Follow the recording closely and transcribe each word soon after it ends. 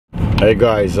Hey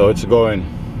guys, how it's going?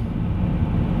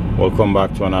 Welcome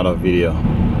back to another video.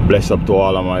 Bless up to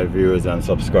all of my viewers and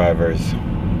subscribers.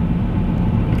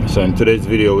 So in today's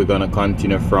video we're gonna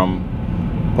continue from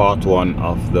part one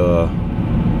of the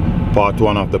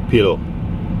pillow.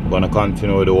 We're gonna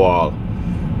continue with the wall.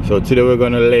 So today we're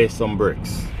gonna lay some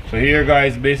bricks. So here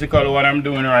guys, basically what I'm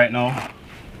doing right now.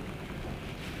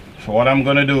 So what I'm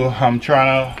gonna do, I'm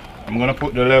gonna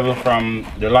put the level from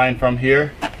the line from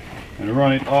here and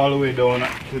run it all the way down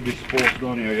to this post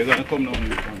down here. You're gonna come down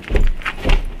here.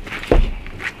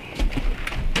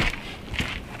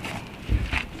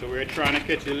 So we're trying to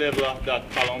catch the level of that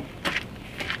column.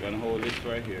 We're gonna hold this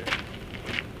right here.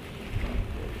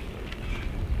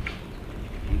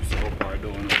 So far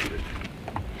down with it.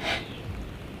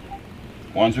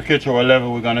 Once we catch our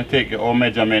level, we're gonna take our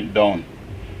measurement down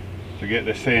to get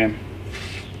the same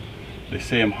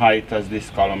height as this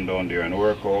column down there and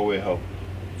work our way up.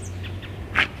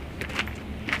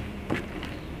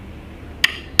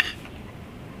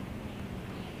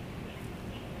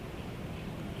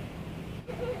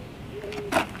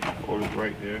 Hold it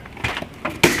right there.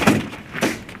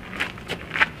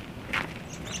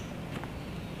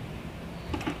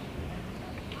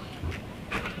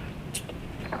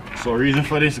 So reason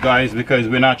for this guys, because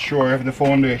we're not sure if the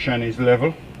foundation is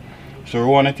level. So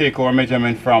we want to take our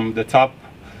measurement from the top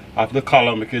of the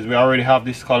column because we already have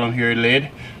this column here laid.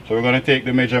 So we're going to take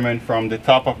the measurement from the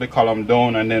top of the column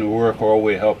down and then work our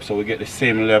way up so we get the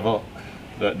same level,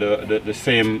 the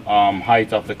same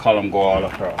height of the column go all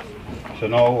across. So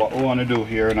now what we want to do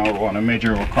here, now we want to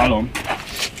measure our column.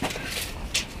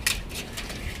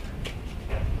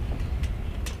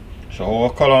 So our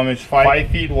column is 5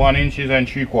 feet 1 inches and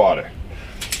 3/4.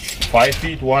 5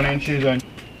 feet 1 inches and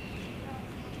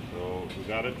so we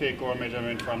gotta take our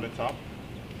measurement from the top.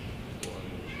 1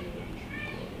 inch and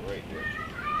 3/4 right there.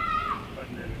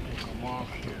 And then take a mark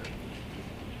here.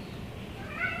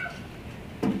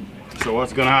 So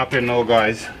what's gonna happen now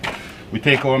guys? We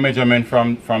take our measurement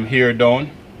from here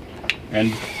down,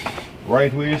 and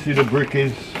right where you see the brick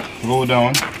is low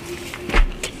down,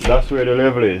 that's where the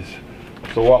level is.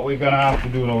 So what we're gonna have to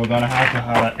do now, we're gonna have to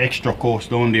have an extra course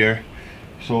down there,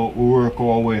 so we work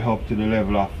our way up to the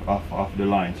level of the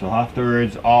line. So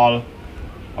afterwards, all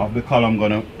of the column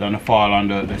gonna fall on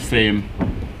the same.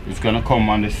 It's gonna come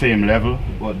on the same level,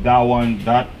 but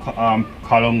that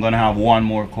column gonna have one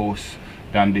more course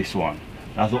than this one.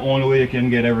 That's the only way you can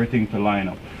get everything to line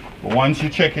up. But once you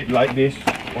check it like this,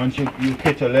 once you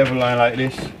catch a level line like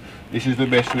this, this is the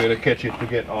best way to catch it to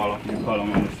get all of your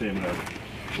column on the same level.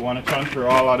 You want to transfer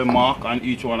all of the mark on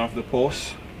each one of the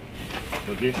posts.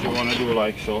 So this you want to do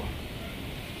like so.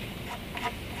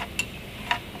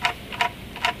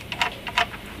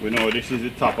 We know this is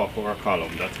the top of our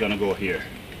column. That's going to go here.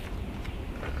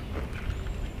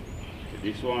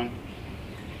 This one.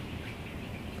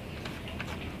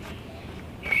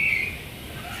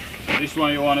 This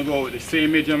one you want to go with the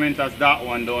same measurement as that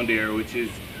one down there, which is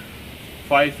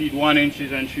 5 feet 1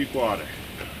 inches and 3/4.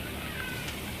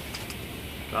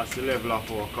 That's the level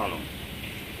of our column.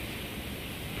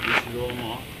 This is our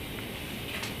mark.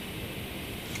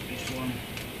 This one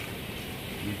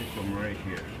need to come right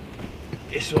here.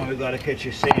 This one we gotta catch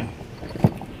the same.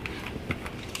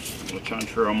 We'll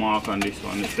transfer a mark on this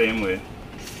one the same way.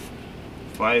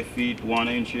 5 feet 1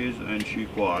 inches and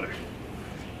 3/4.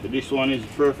 So this one is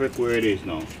perfect where it is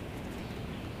now.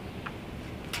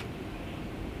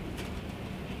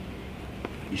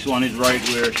 This one is right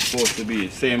where it's supposed to be.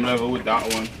 Same level with that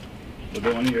one. But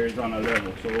down here is on a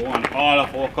level. So we want all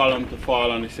of our column to fall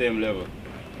on the same level.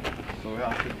 So we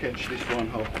have to catch this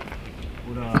one up.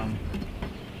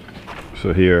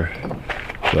 So here,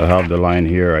 so I have the line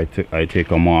here. I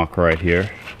take a mark right here.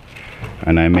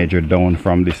 And I measure down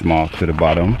from this mark to the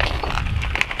bottom.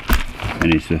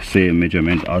 And it's the same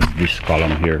measurement as this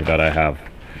column here that I have.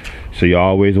 So you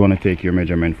always want to take your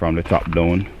measurement from the top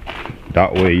down.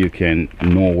 That way you can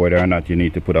know whether or not you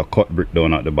need to put a cut brick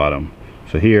down at the bottom.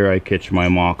 So here I catch my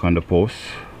mark on the post,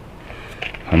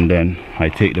 and then I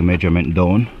take the measurement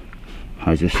down.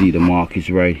 As you see, the mark is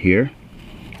right here.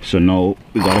 So now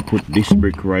we gotta put this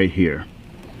brick right here.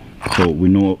 So we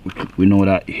know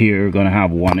that here we're gonna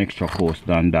have one extra post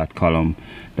than that column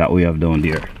that we have down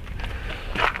there.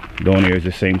 Down here is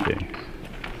the same thing.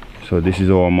 So this is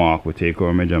our mark. We take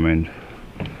our measurement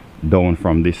down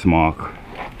from this mark,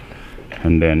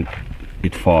 and then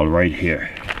it fall right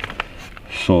here.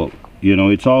 So you know,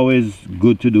 it's always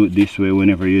good to do it this way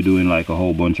whenever you're doing like a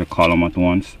whole bunch of column at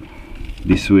once.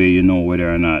 This way you know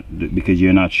whether or not, because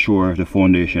you're not sure if the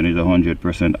foundation is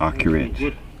 100%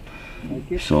 accurate.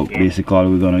 So basically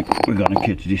we're gonna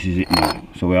catch, this is it now.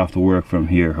 So we have to work from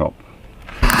here up.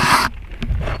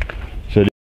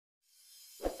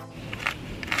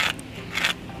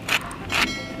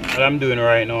 what I'm doing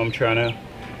right now, I'm trying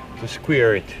to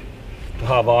square it to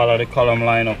have all of the column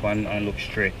line up and look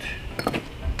straight.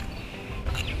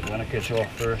 I'm gonna catch our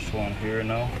first one here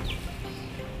now.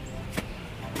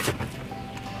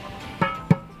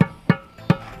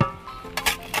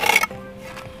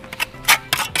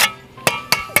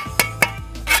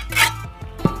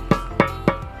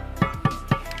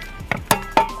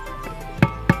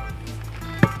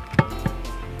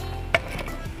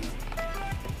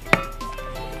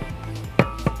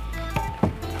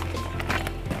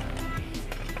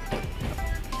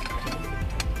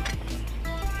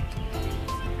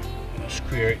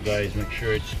 Square it, guys, make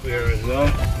sure it's square as well.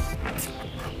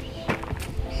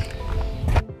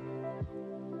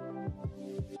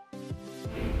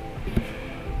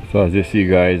 So as you see,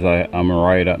 guys, I'm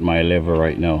right at my level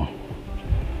right now.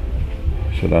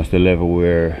 So that's the level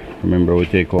where, remember, we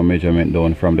take our measurement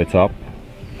down from the top.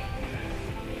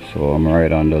 So I'm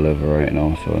right on the level right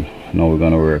now. So now we're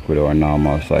gonna work with our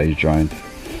normal size joint,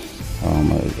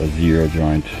 a 0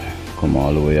 joint, come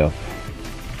all the way up.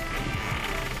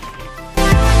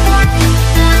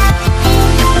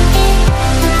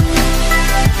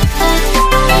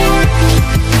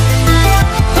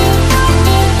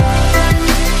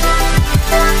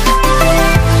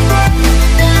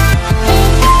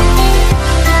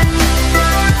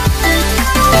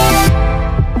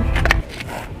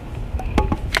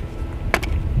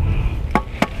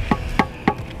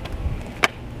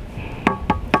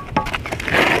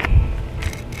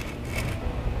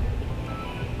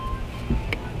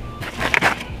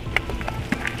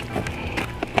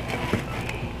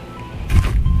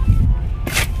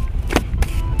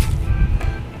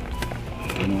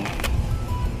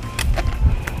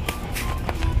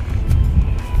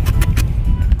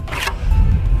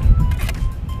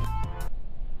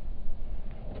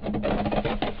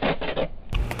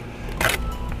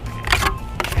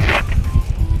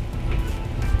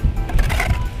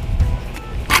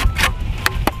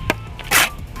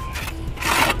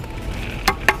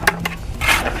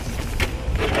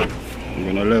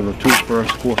 I'm gonna level 2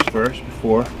 first course first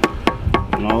before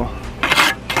now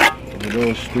with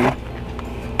those 2.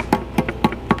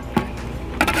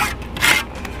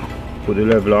 Put the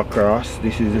level across.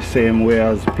 This is the same way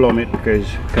as plumb it,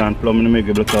 because you can't plumb in the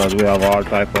middle because we have all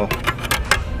type of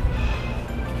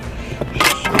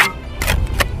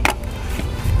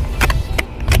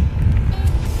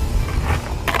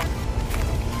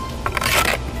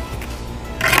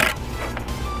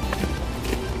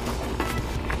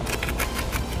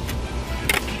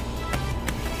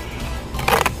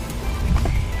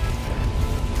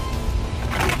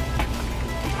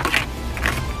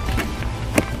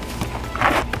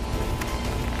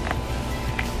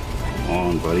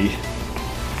on, buddy.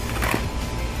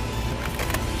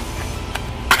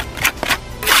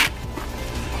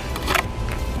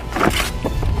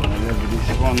 Level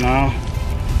this one now.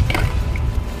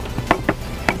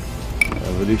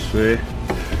 Level this way,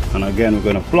 and again we're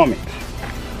gonna plumb it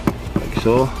like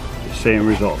so. The same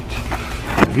result.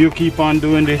 If you keep on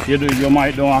doing this, you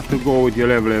might don't have to go with your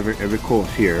level every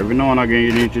course here. Every now and again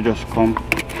you need to just come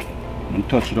and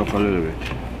touch it up a little bit.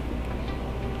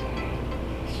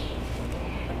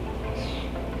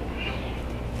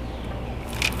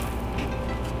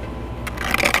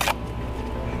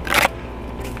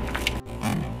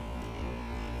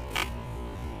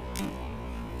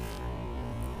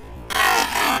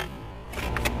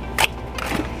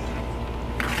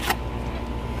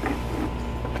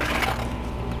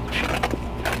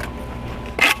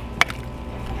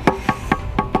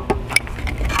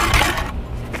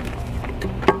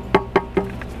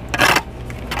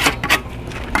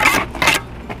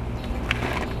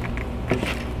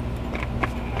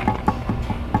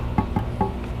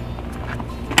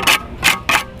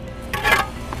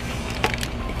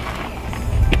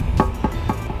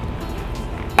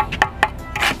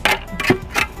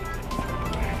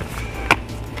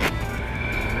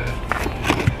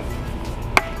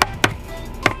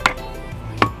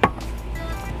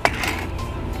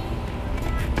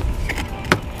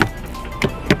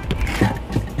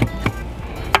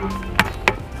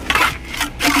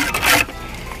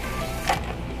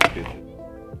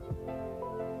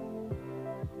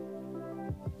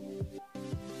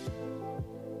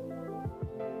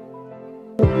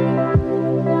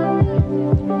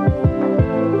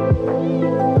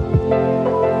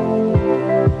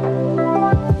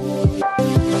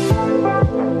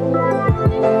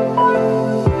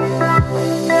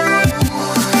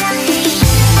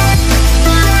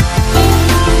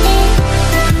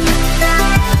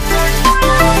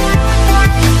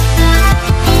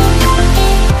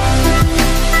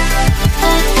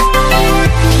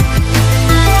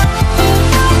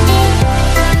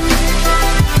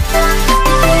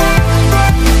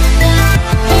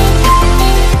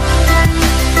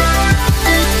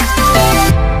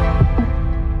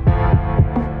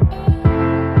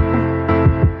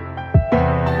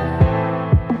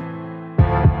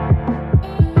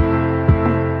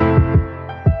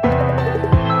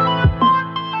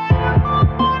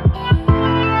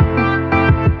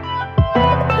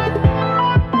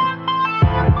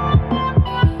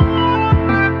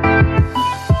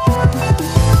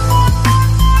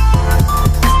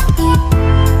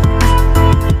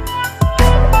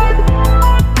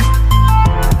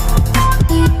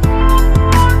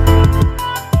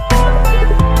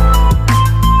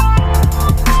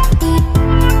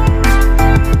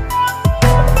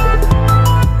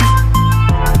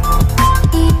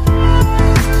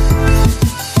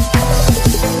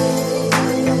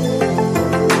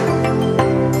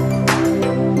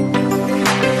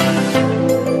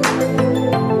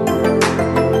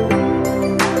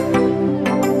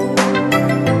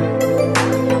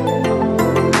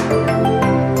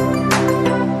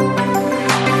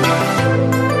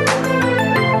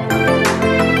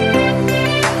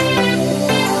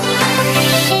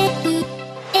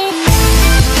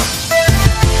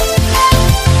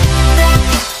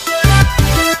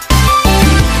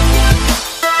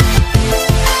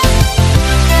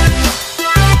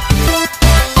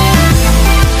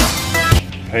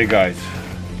 Hey guys,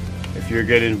 if you're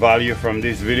getting value from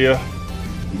this video,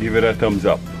 give it a thumbs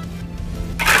up.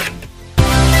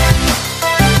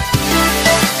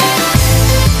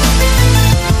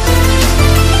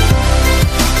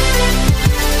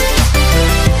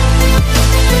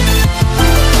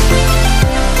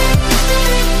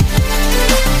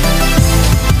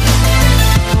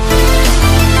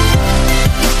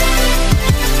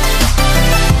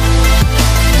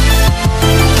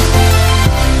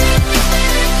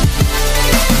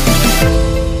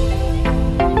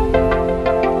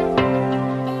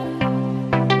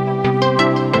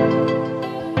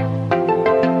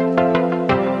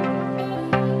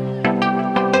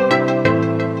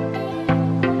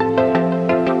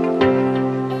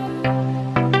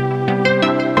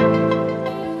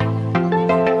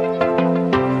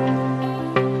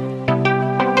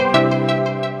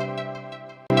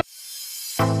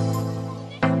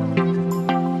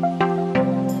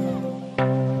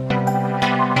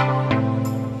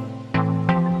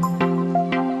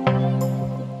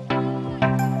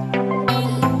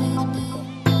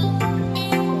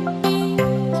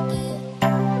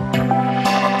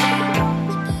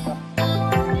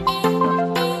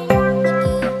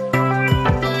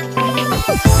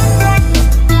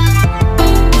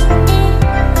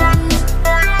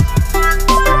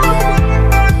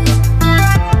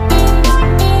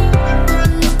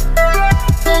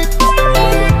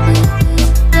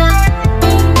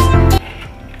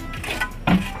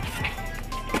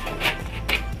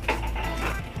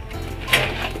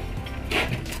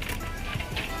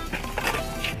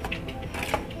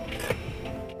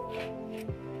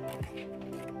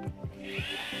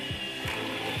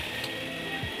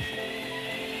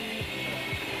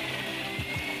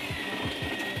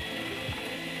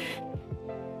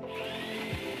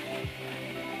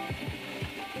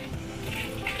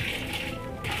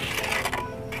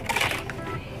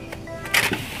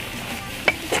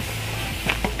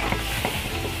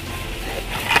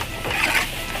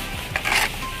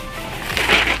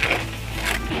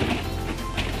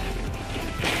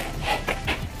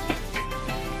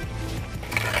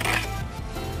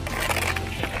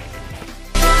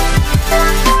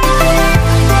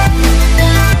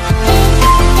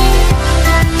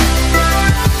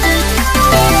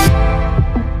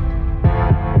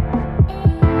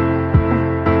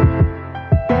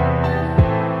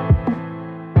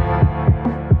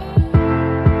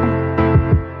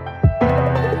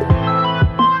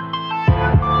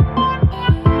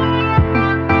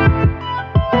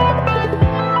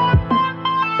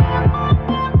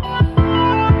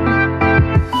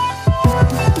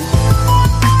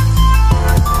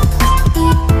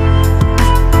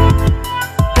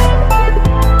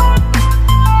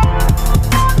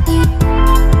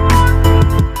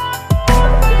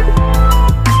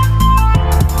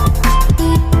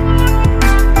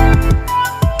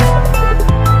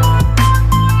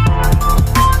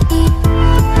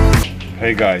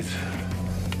 Hey guys,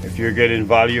 if you're getting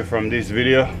value from this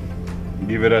video,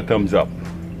 give it a thumbs up.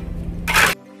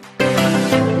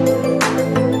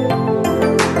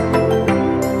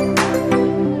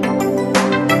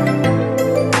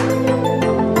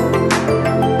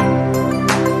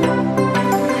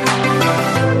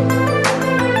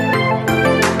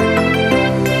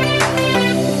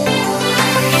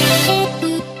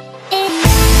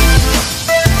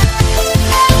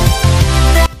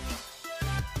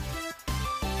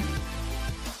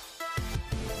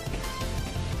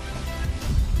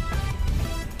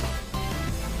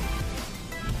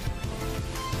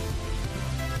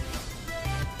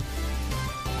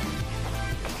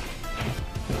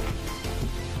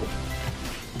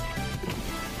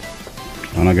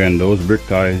 And again, those brick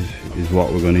ties is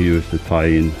what we're going to use to tie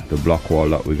in the block wall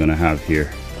that we're going to have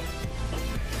here.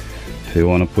 So you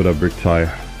want to put a brick tie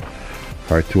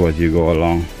or two as you go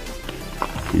along.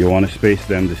 You want to space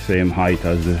them the same height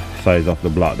as the size of the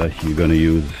block that you're going to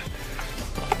use.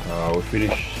 We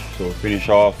finish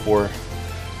all 4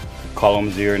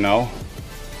 columns here now.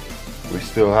 We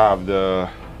still have the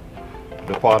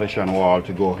partition wall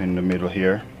to go in the middle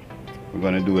here. We're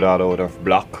going to do that out of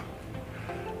block.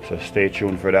 So stay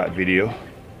tuned for that video,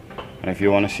 and if you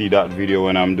want to see that video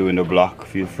when I'm doing the block,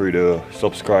 feel free to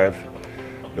subscribe,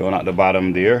 the one at the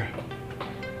bottom there.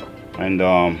 And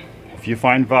if you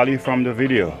find value from the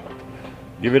video,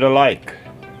 give it a like.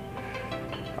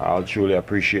 I'll truly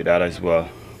appreciate that as well.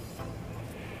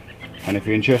 And if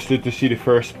you're interested to see the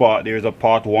first part, there's a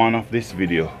part 1 of this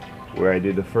video where I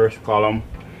did the first column.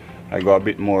 I got a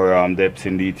bit more depths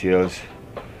and details.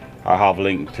 I have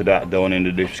linked to that down in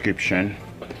the description.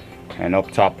 And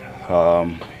up top,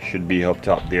 should be up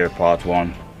top there, part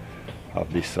 1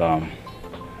 of this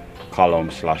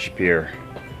column slash pier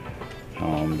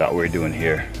that we're doing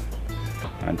here.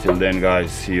 Until then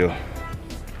guys, see you.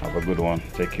 Have a good one.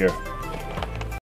 Take care.